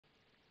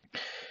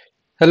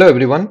Hello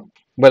everyone,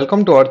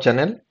 welcome to our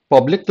channel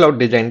Public Cloud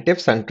Design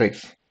Tips and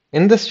Tricks.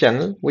 In this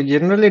channel, we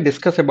generally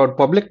discuss about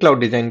public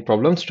cloud design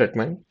problem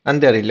statement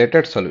and their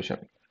related solution.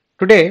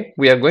 Today,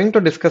 we are going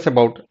to discuss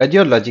about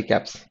Azure Logic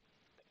Apps.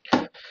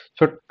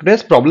 So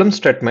today's problem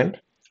statement,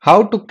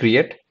 how to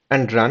create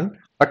and run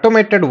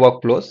automated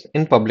workflows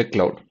in public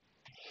cloud.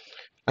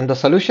 And the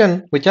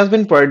solution which has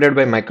been provided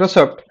by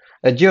Microsoft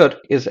Azure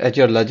is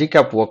Azure Logic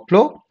App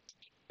Workflow,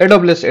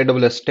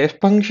 AWS Step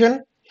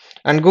Function,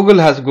 and Google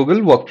has Google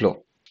Workflow.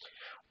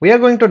 We are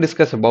going to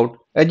discuss about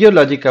Azure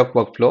Logic App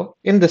Workflow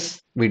in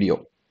this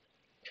video.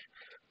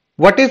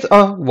 What is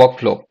a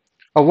workflow?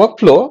 A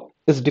workflow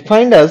is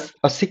defined as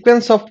a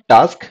sequence of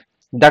tasks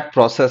that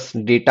process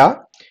data,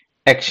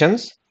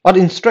 actions, or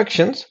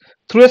instructions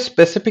through a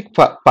specific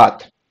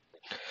path.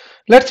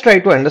 Let's try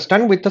to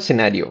understand with a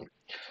scenario.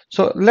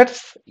 So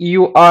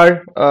you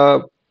are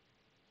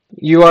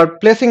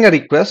placing a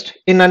request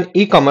in an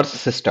e-commerce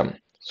system.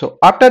 So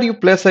after you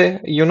place a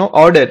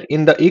order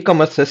in the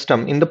e-commerce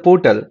system in the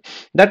portal,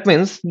 that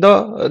means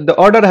the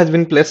order has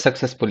been placed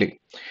successfully,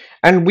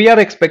 and we are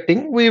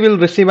expecting we will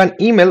receive an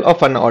email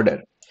of an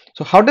order.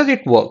 So how does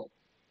it work?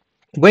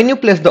 When you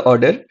place the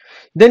order,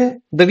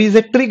 then there is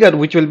a trigger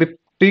which will be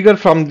triggered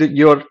from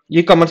your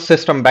e-commerce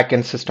system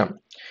backend system,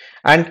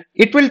 and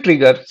it will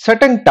trigger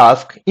certain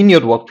task in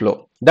your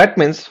workflow. That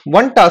means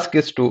one task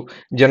is to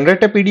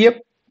generate a PDF,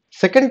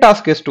 second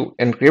task is to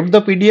encrypt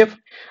the PDF,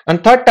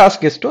 and third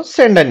task is to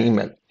send an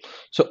email.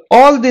 So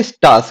all this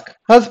task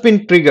has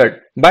been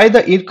triggered by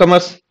the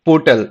e-commerce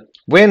portal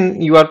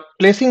when you are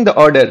placing the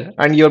order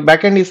and your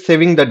backend is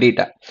saving the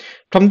data.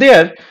 From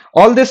there,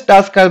 all these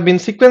tasks have been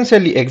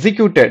sequentially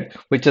executed,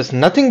 which is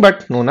nothing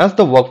but known as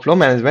the workflow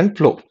management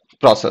flow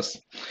process.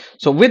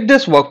 So with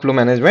this workflow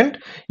management,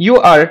 you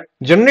are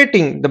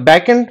generating the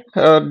backend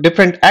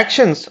different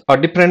actions or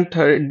different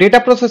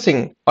data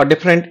processing or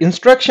different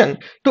instruction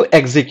to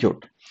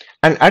execute.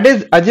 And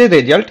as a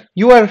result,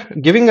 you are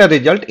giving a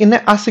result in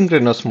an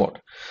asynchronous mode.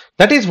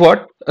 That is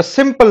what a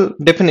simple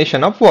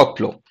definition of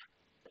workflow.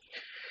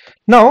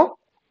 Now,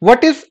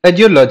 what is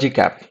Azure Logic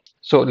App?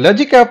 So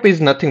Logic App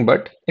is nothing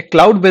but a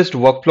cloud-based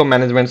workflow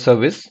management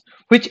service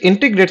which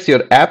integrates your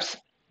apps,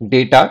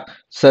 data,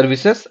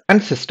 services,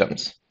 and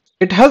systems.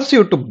 It helps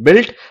you to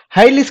build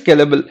highly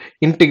scalable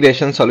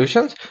integration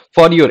solutions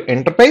for your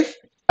enterprise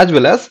as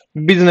well as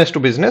business to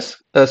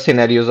business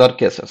scenarios or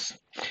cases.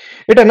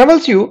 It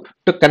enables you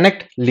to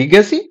connect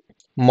legacy,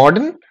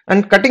 modern,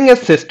 and cutting-edge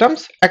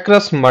systems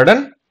across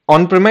modern,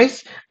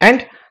 on-premise,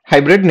 and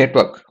hybrid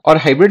network or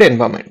hybrid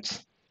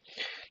environments.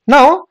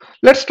 Now,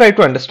 let's try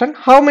to understand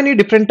how many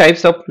different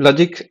types of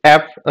Logic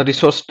App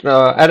resource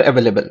are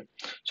available.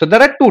 So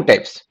there are two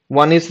types.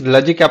 One is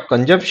Logic App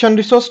Consumption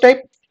Resource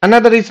Type.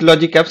 Another is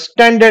Logic App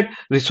Standard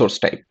Resource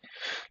Type.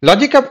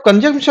 Logic App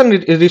Consumption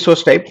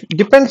Resource Type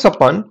depends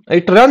upon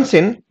it runs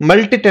in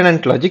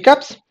multi-tenant Logic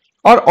Apps,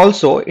 or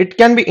also it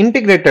can be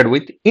integrated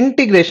with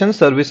integration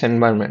service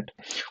environment.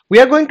 We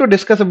are going to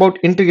discuss about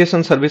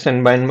integration service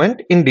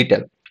environment in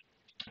detail.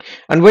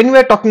 And when we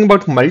are talking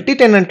about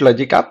multi-tenant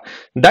Logic App,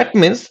 that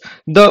means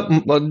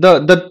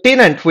the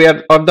tenant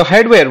where or the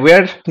hardware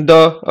where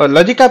the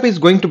Logic App is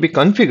going to be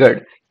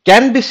configured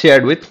can be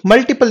shared with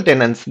multiple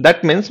tenants.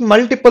 That means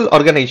multiple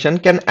organization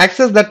can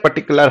access that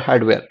particular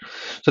hardware.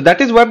 So that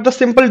is what the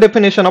simple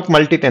definition of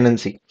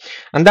multi-tenancy,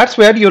 and that's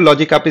where your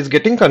Logic App is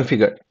getting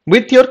configured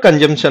with your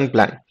consumption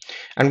plan.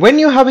 And when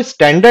you have a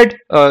standard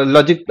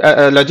Logic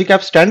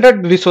App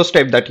standard resource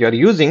type that you are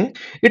using,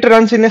 it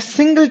runs in a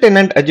single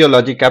tenant Azure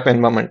Logic App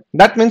environment.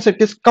 That means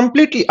it is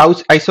completely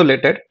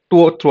isolated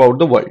throughout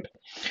the world.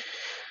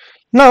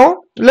 Now,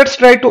 let's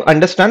try to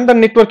understand the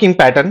networking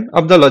pattern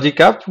of the Logic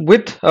App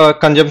with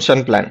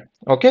consumption plan.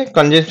 Okay,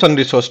 consumption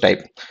resource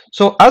type.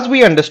 So as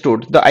we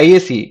understood, the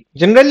IAC,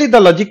 generally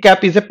the Logic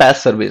App is a PaaS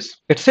service.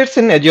 It sits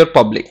in Azure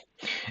Public.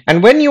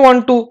 And when you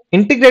want to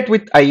integrate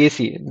with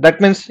IAC, that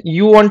means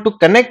you want to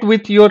connect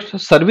with your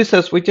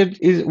services which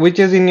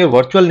is in your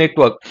virtual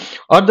network,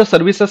 or the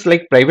services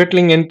like private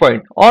link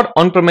endpoint or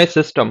on-premise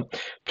system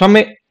from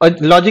a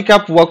Logic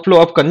App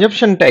workflow of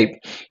consumption type.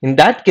 In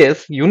that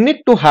case, you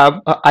need to have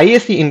a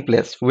IAC in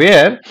place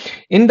where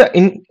in the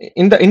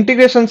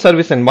integration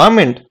service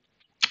environment,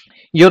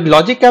 your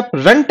Logic App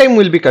runtime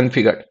will be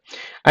configured,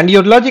 and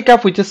your Logic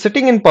App which is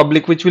sitting in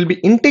public, which will be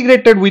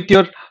integrated with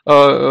your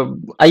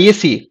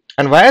IAC,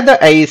 and via the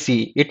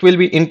IAC it will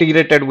be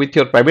integrated with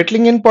your private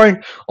link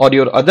endpoint or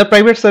your other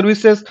private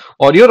services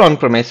or your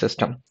on-premise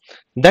system.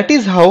 That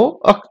is how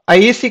a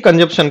IAC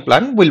consumption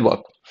plan will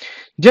work.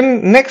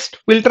 Then next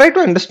we'll try to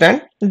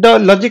understand the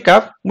Logic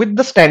App with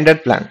the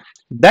standard plan.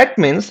 That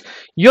means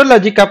your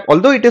Logic App,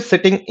 although it is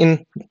sitting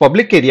in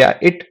public area,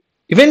 it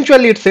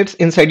eventually sits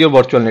inside your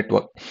virtual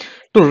network.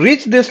 To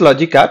reach this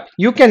Logic App,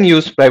 you can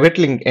use private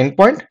link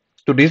endpoint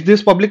to reach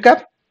this public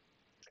app,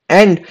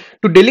 And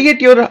to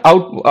delegate your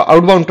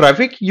outbound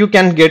traffic, you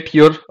can get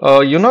your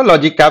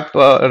logic app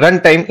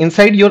runtime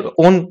inside your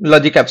own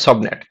logic app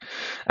subnet,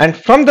 and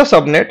from the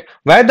subnet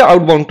via the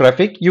outbound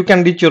traffic you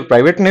can reach your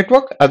private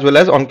network as well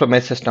as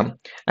on-premise system.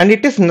 And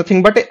it is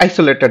nothing but an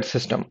isolated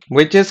system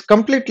which is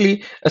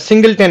completely a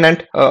single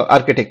tenant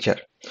architecture.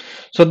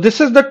 So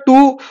this is the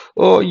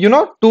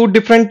two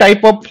different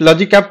type of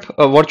logic app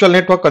virtual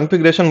network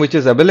configuration which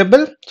is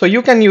available. So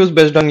you can use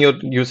based on your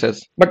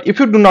uses. But if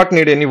you do not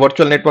need any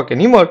virtual network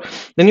anymore,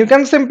 then you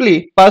can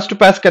simply pass to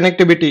pass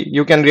connectivity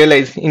you can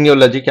realize in your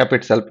logic app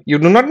itself. You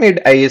do not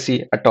need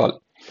IAC at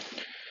all.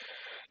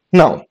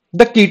 Now,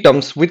 the key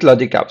terms with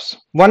logic apps.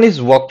 One is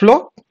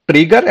workflow,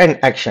 trigger, and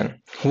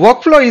action.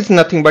 Workflow is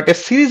nothing but a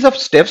series of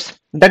steps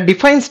that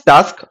defines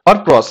task or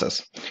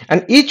process.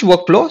 And each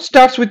workflow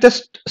starts with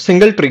a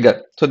single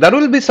trigger. So there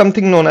will be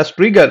something known as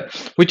trigger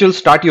which will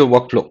start your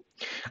workflow.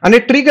 And a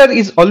trigger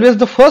is always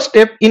the first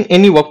step in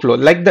any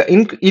workflow. Like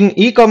in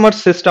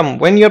e-commerce system,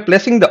 when you're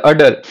placing the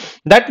order,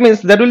 that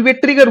means there will be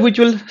a trigger which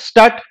will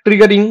start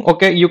triggering.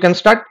 Okay, you can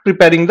start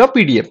preparing the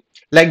PDF.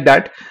 Like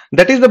that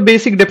is the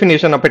basic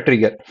definition of a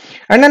trigger.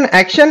 And an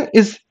action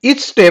is each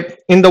step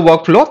in the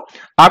workflow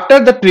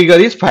after the trigger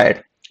is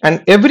fired,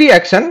 and every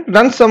action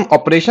runs some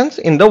operations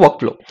in the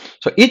workflow.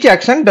 So each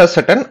action does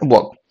certain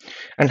work.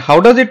 And how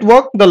does it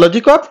work, the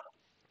logic of?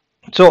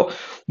 So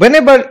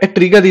whenever a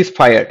trigger is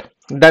fired,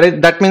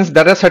 that means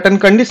there are certain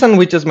condition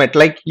which is met.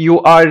 Like you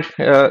are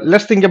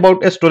let's think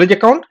about a storage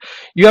account.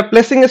 You are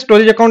placing a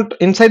storage account.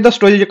 Inside the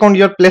storage account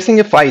you are placing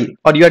a file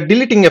or you are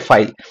deleting a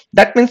file.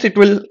 That means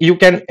you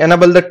can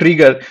enable the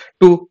trigger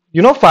to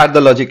fire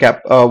the logic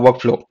app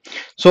workflow.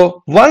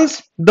 So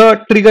once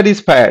the trigger is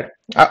fired,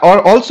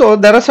 or also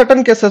there are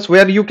certain cases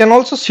where you can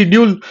also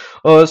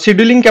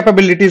scheduling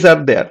capabilities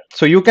are there.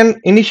 So you can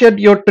initiate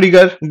your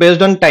trigger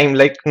based on time,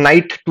 like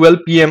night 12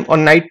 p.m. or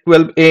night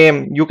 12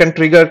 a.m. You can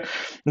trigger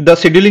the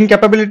scheduling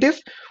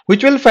capabilities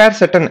which will fire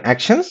certain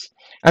actions,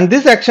 and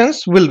these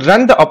actions will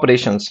run the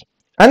operations,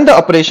 and the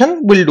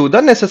operation will do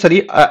the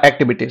necessary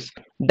activities.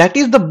 That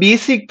is the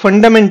basic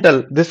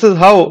fundamental. This is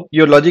how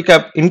your logic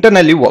app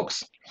internally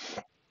works.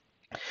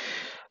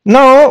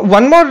 Now,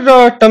 one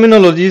more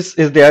terminology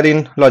is there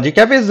in logic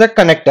app is a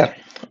connector.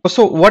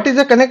 So what is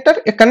a connector?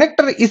 A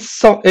connector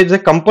is a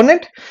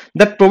component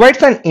that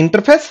provides an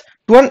interface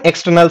to an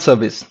external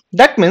service.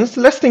 That means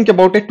let's think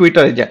about a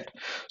Twitter agent.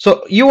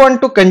 So you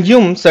want to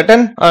consume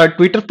certain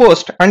Twitter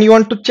post and you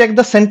want to check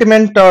the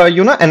sentiment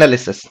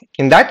analysis.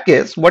 In that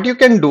case, what you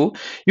can do,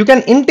 you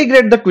can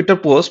integrate the Twitter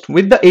post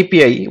with the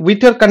API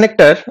with your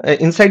connector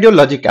inside your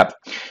logic app,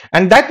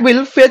 and that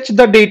will fetch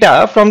the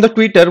data from the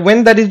Twitter.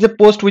 When there is a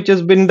post which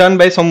has been done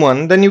by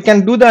someone, then you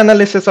can do the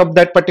analysis of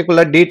that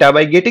particular data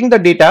by getting the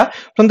data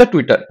from the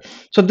Twitter.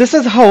 So this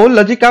is how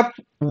logic app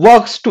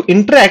works to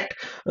interact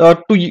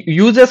to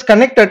use as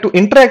connector to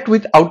interact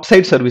with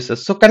outside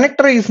services. So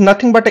connector is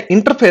nothing but an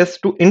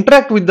interface to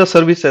interact with the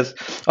services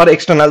or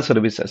external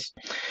services.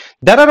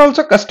 There are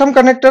also custom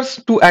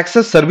connectors to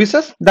access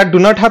services that do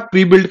not have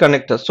pre-built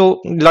connectors.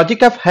 So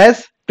logic app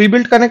has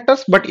pre-built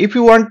connectors, but if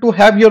you want to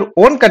have your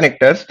own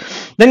connectors,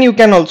 then you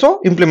can also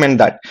implement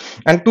that.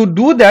 And to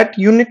do that,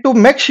 you need to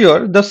make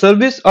sure the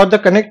service or the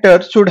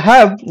connector should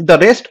have the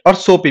REST or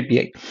SOAP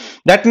API.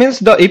 That means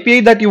the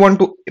API that you want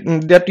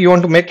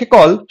to make a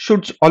call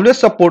should always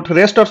support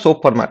REST or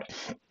SOAP format.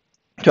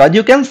 So as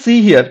you can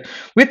see here,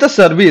 with a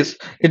service,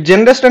 it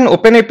generates an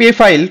open API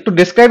file to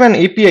describe an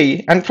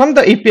API, and from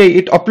the API,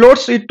 it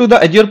uploads it to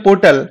the Azure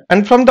portal,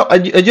 and from the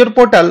Azure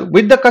portal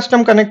with the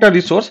custom connector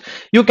resource,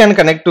 you can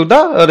connect to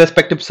the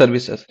respective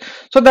services.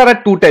 So there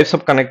are two types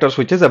of connectors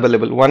which is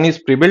available. One is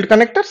pre-built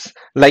connectors,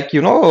 like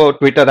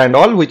Twitter and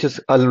all, which is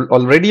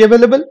already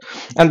available,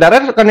 and there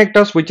are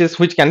connectors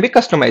which can be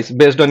customized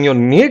based on your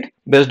need,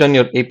 based on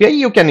your API,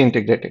 you can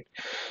integrate it.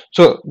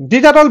 So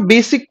these are all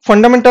basic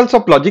fundamentals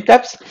of logic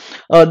apps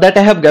that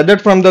I have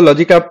gathered from the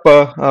logic app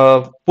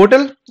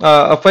portal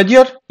of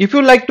Azure. If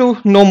you like to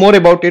know more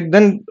about it,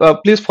 then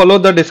please follow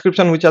the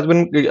description which has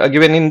been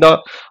given in the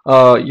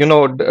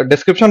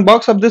description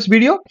box of this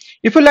video.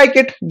 If you like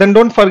it, then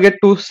don't forget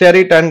to share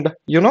it and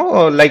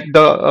like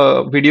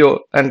the video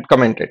and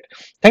comment it.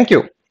 Thank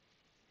you.